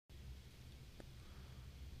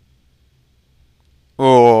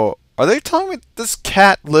Are they telling me this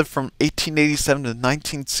cat lived from 1887 to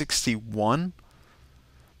 1961?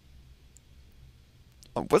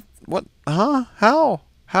 What? What? Huh? How?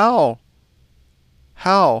 How?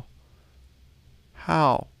 How?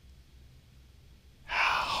 How?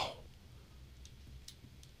 How?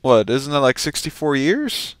 What? Isn't that like 64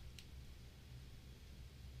 years?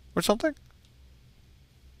 Or something?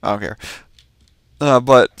 I don't care.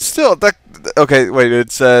 But still, that... Okay, wait,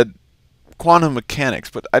 it said quantum mechanics,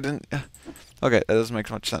 but I didn't... Okay, that doesn't make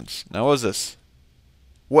much sense. Now, what is this?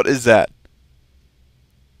 What is that?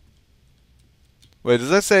 Wait, does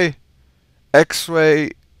that say X-ray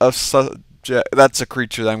of subject? That's a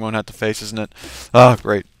creature that I'm going to have to face, isn't it? Oh,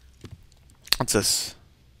 great. What's this?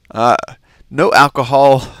 No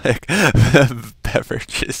alcoholic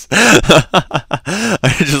beverages.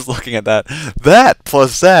 I'm just looking at that. That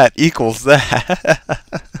plus that equals that.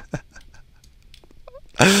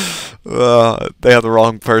 They have the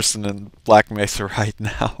wrong person in Black Mesa right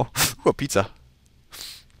now. Ooh, a pizza.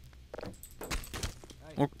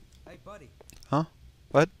 Hey, buddy. Huh?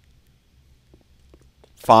 What?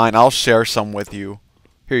 Fine, I'll share some with you.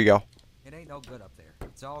 Here you go. It ain't no good up there.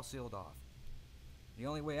 It's all sealed off. The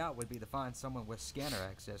only way out would be to find someone with scanner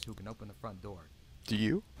access who can open the front door. Do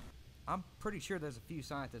you? I'm pretty sure there's a few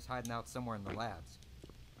scientists hiding out somewhere in the labs.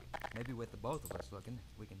 Maybe with the both of us looking,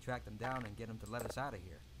 we can track them down and get them to let us out of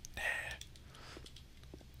here.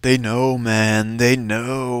 They know, man. They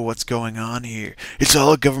know what's going on here. It's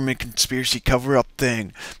all a government conspiracy cover-up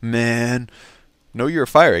thing, man. Know your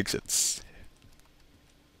fire exits.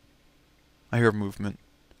 I hear movement.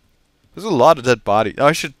 There's a lot of dead bodies. Oh,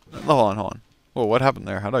 I should... Hold on. Whoa, what happened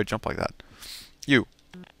there? How do I jump like that? You.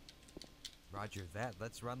 Roger that.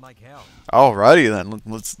 Let's run like hell. Alrighty then.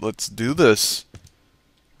 Let's do this.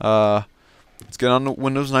 Let's get on the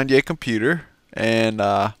Windows 98 computer and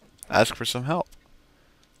ask for some help.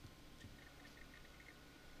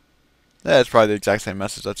 Yeah, it's probably the exact same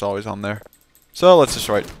message that's always on there. So let's just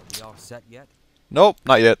write. We all set yet? Nope,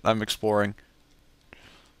 not yet. I'm exploring.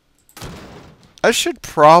 I should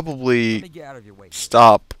probably Let me get out of your way.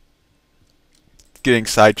 stop getting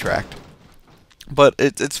sidetracked. But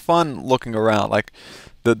it's fun looking around. Like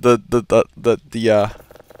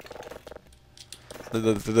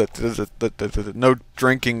no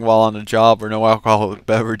drinking while on the job or no alcoholic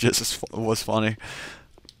beverages was funny.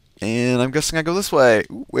 And I'm guessing I go this way.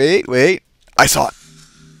 Ooh, wait. I saw it.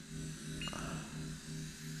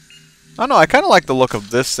 I don't know, I kind of like the look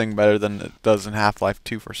of this thing better than it does in Half-Life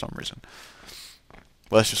 2 for some reason.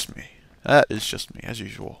 Well, that's just me. That is just me, as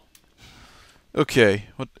usual. Okay,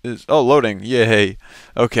 what is... Oh, loading. Yay.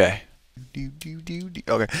 Okay.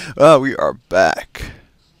 Okay. We are back.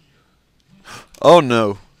 Oh,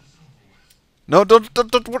 no. No, don't,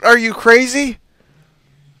 what, are you crazy?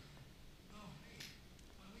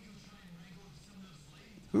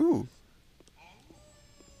 Ooh.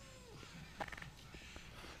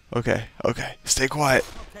 Okay. Stay quiet.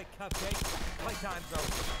 Okay, Cupcake. Playtime's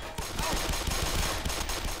over.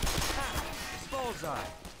 Bullseye.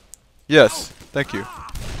 Yes, thank you.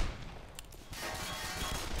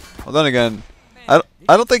 Well, then again, I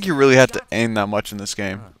don't think you really have to aim that much in this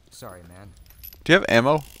game. Sorry, man. Do you have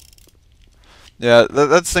ammo? Yeah,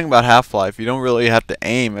 that's the thing about Half-Life. You don't really have to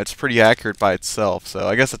aim. It's pretty accurate by itself, so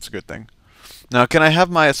I guess that's a good thing. Now, can I have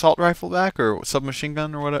my assault rifle back, or submachine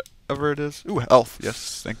gun, or whatever it is? Ooh, health.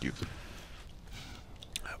 Yes, thank you.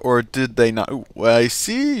 Or did they not? Ooh, I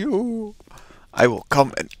see you. I will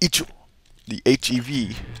come and eat you. The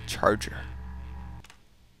HEV charger.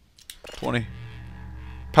 20.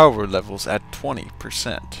 Power levels at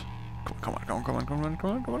 20%. Come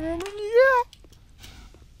on.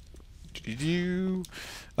 Yeah.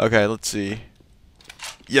 Okay, let's see.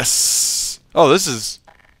 Yes. Oh, this is...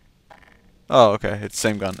 Oh, okay. It's the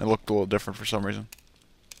same gun. It looked a little different for some reason.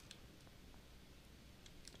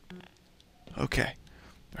 Okay.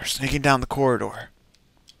 They're sneaking down the corridor.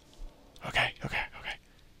 Okay.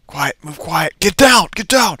 Quiet. Move quiet. Get down on the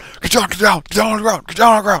ground. Get down on the ground.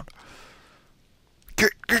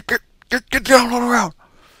 Get down on the ground.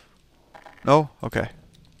 No? Okay.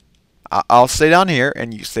 I'll stay down here,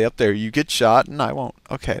 and you stay up there. You get shot, and I won't.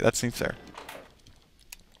 Okay, that seems fair.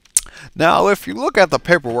 Now, if you look at the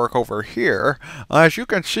paperwork over here, as you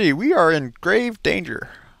can see, we are in grave danger.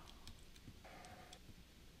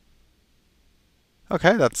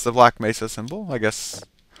 Okay, that's the Black Mesa symbol. I guess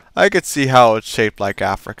I could see how it's shaped like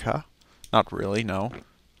Africa. Not really, no.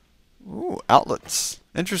 Ooh, outlets.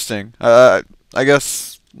 Interesting. I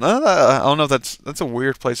guess... I don't know if that's a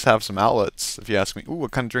weird place to have some outlets, if you ask me. Ooh,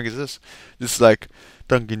 what kind of drink is this? Just like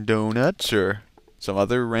Dunkin' Donuts or some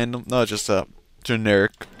other random... No, just a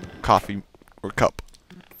generic coffee or cup.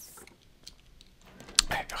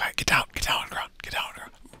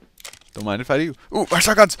 Don't mind if I do. Ooh, my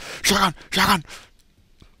shotguns! Shotgun! Shotgun!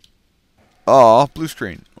 Aw, blue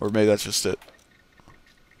screen. Or maybe that's just it.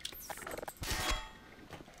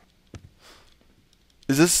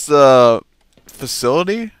 Is this the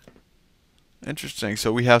facility? Interesting.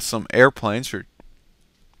 So we have some airplanes or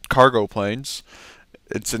cargo planes.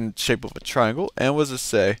 It's in shape of a triangle. And what does it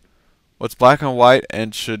say? What's black and white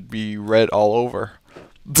and should be red all over?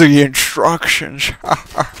 The instructions.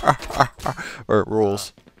 Or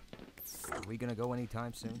rules. Are we gonna go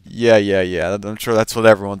anytime soon? Yeah. I'm sure that's what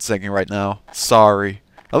everyone's thinking right now. Sorry.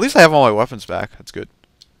 At least I have all my weapons back. That's good.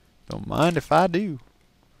 Don't mind if I do.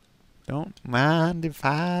 Don't mind if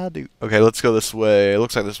I do. Okay, let's go this way. It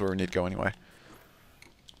looks like this is where we need to go anyway.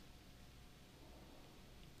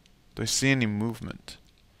 Do I see any movement?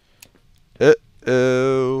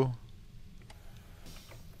 Uh-oh.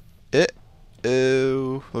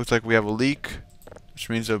 Uh-oh. Looks like we have a leak, which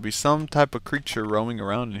means there'll be some type of creature roaming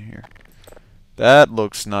around in here. That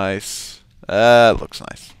looks nice. That looks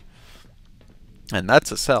nice. And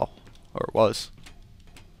that's a cell. Or it was.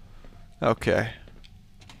 Okay.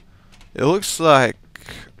 It looks like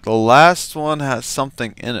the last one has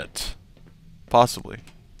something in it. Possibly.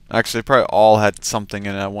 Actually, they probably all had something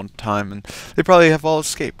in it at one time, and they probably have all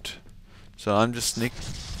escaped. So I'm just sneaking.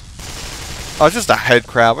 Oh, it's just a head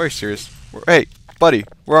crab. Are you serious? Hey, buddy,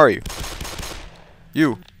 where are you?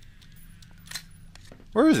 You.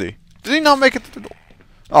 Where is he? Did he not make it to the door?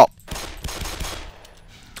 Oh.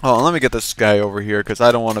 Oh, let me get this guy over here, because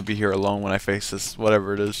I don't want to be here alone when I face this,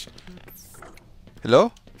 whatever it is.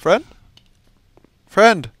 Hello? Friend?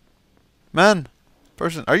 Friend? Man?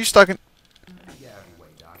 Person? Are you stuck in...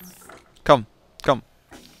 Come. Come.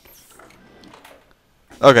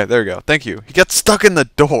 Okay, there we go. Thank you. He got stuck in the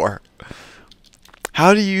door.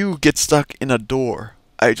 How do you get stuck in a door?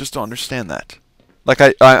 I just don't understand that. Like,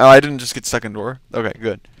 I didn't just get stuck in a door. Okay,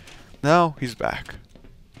 good. Now, he's back.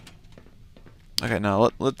 Okay,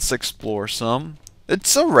 now let's explore some.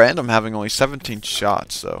 It's so random having only 17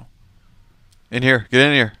 shots, though. In here. Get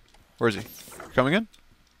in here. Where is he? Coming in?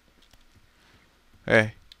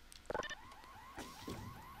 Hey.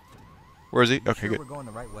 Where is he? Okay, good. We're going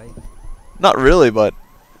the right way. Not really, but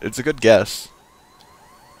it's a good guess.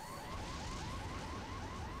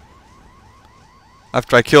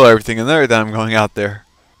 After I kill everything in there, then I'm going out there.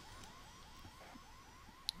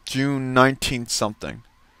 June 19th something.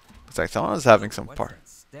 Looks like someone was having some part.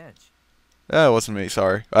 Yeah, it wasn't me,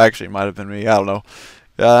 sorry. Actually, it might have been me. I don't know.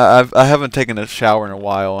 I haven't taken a shower in a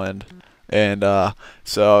while, and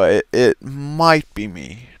so it might be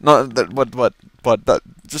me. No, but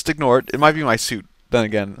just ignore it. It might be my suit. Then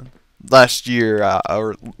again, last year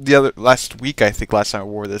or last week, I think last time I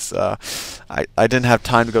wore this, I didn't have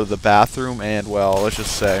time to go to the bathroom, and well, let's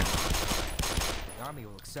just say. The army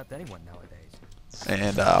will accept anyone nowadays.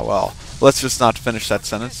 And well, let's just not finish that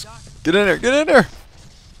sentence. Get in there! Get in there!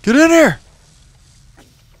 Get in there!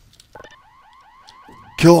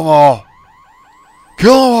 Kill them all!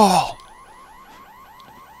 Kill them all!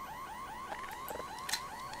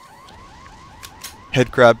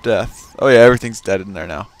 Head crab death. Oh yeah, everything's dead in there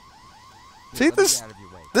now. See, this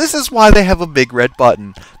is why they have a big red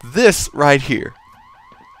button. This right here.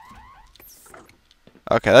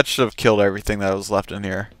 Okay, that should have killed everything that was left in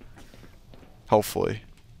here. Hopefully.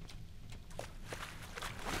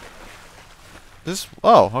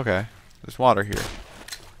 Oh, okay. There's water here.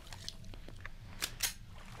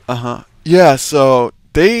 Yeah, so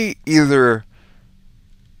they either...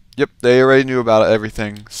 Yep, they already knew about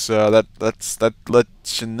everything. So that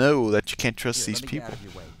lets you know that you can't trust these people.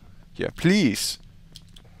 Yeah, please.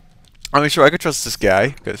 I mean, sure, I could trust this guy,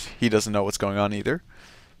 because he doesn't know what's going on either.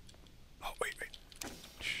 Oh, wait.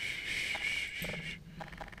 Shh.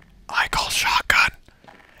 I call shotgun.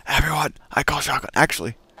 Everyone, I call shotgun.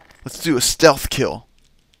 Actually, let's do a stealth kill.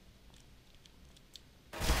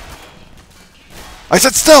 I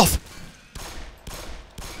said stealth!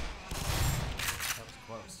 That was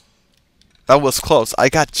close. That was close. I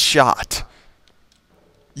got shot.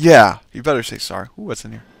 Yeah, you better say sorry. Ooh, what's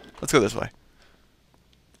in here? Let's go this way.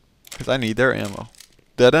 Because I need their ammo.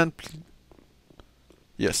 Dead end?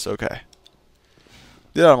 Yes, okay.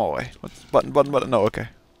 Get out of my way. What's button? No, okay.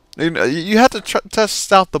 You have to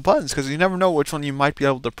test out the buttons because you never know which one you might be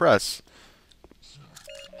able to press.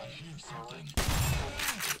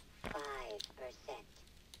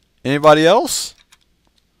 Anybody else?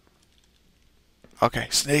 Okay,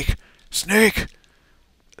 sneak! Sneak!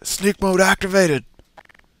 Sneak mode activated!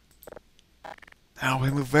 Now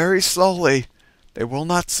we move very slowly. They will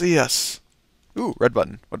not see us. Ooh, red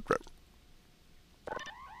button. What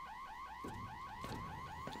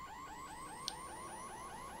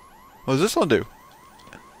does this one do?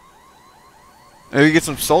 Maybe get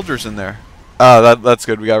some soldiers in there. That's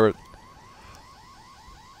good. We got rid.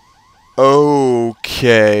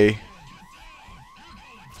 Okay.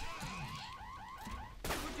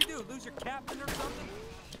 What'd you do? Lose your captain or something?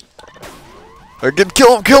 Again,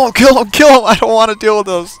 kill him! Kill him! Kill him! Kill him! I don't want to deal with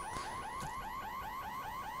those.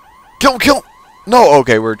 Kill him! Kill him! No.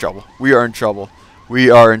 Okay, we're in trouble. We are in trouble. We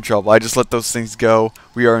are in trouble. I just let those things go.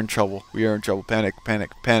 We are in trouble. We are in trouble. Panic! Panic!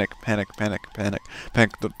 Panic! Panic! Panic! Panic!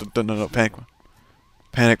 Panic! No! Panic!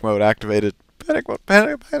 Panic mode activated. Panic mode.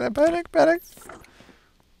 Panic! Panic! Panic! Panic!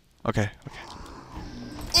 Okay. Okay.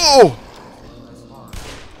 Oh!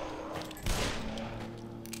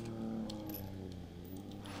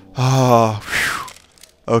 Ah.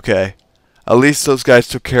 Okay. At least those guys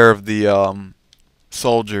took care of the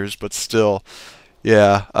soldiers, but still,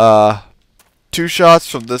 yeah. 2 shots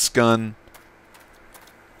from this gun.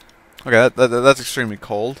 Okay, that's extremely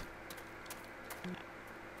cold.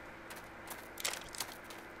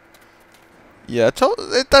 Yeah,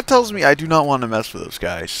 that tells me I do not want to mess with those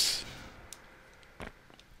guys.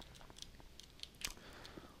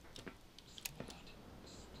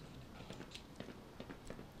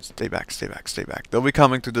 Stay back, stay back, stay back. They'll be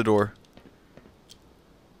coming through the door.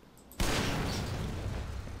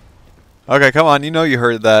 Okay, come on. You know you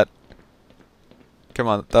heard that. Come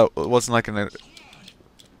on. That wasn't like an... Coming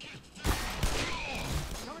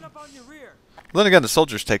up on your rear. Then again, the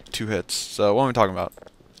soldiers take 2 hits. So what am I talking about?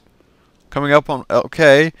 Coming up on...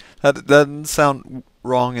 Okay. That doesn't sound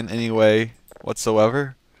wrong in any way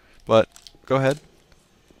whatsoever. But go ahead.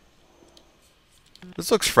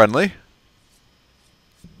 This looks friendly.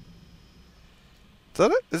 Is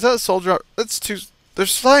that it? Is that a soldier? That's 2...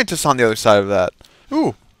 There's scientists on the other side of that.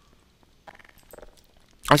 Ooh.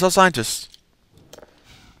 I saw scientists.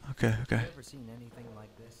 Okay, okay. Have you ever seen anything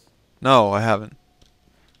like this? No, I haven't.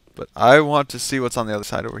 But I want to see what's on the other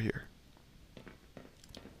side over here.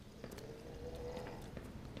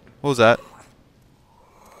 What was that?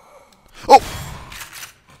 Oh!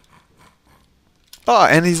 Oh,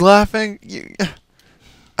 and he's laughing?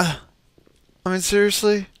 I mean,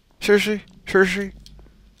 seriously? Seriously? Seriously?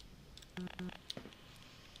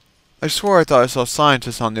 I swore I thought I saw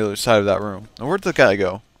scientists on the other side of that room. Now, where'd the guy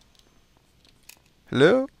go?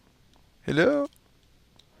 Hello? Hello?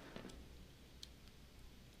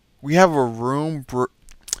 We have a room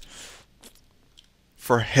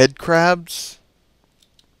for head crabs?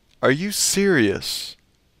 Are you serious?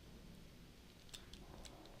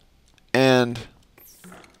 And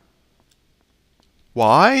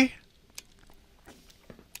why?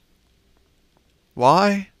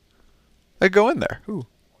 Why? I go in there. Ooh.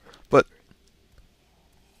 But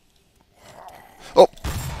oh,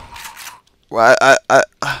 well,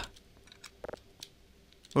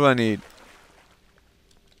 what do I need?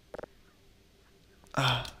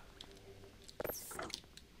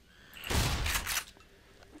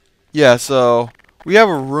 Yeah, so we have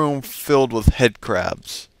a room filled with head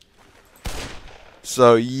crabs.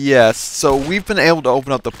 So yes, so we've been able to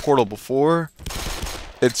open up the portal before.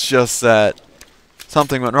 It's just that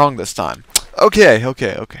something went wrong this time. Okay.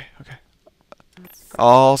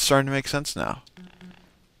 All starting to make sense now.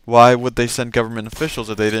 Why would they send government officials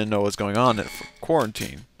if they didn't know what was going on for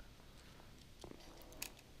quarantine?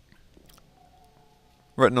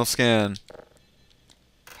 Retinal scan.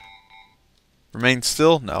 Remain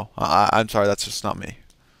still? No. I'm sorry, that's just not me.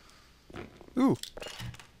 Ooh.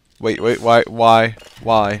 Wait, why?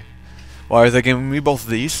 Why are they giving me both of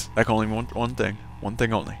these? I can only want one thing. One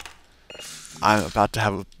thing only. I'm about to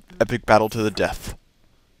have an epic battle to the death.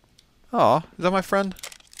 Aw, is that my friend?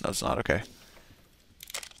 No, it's not. Okay.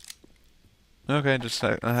 Okay, just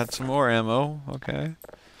I had some more ammo. Okay.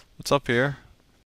 What's up here?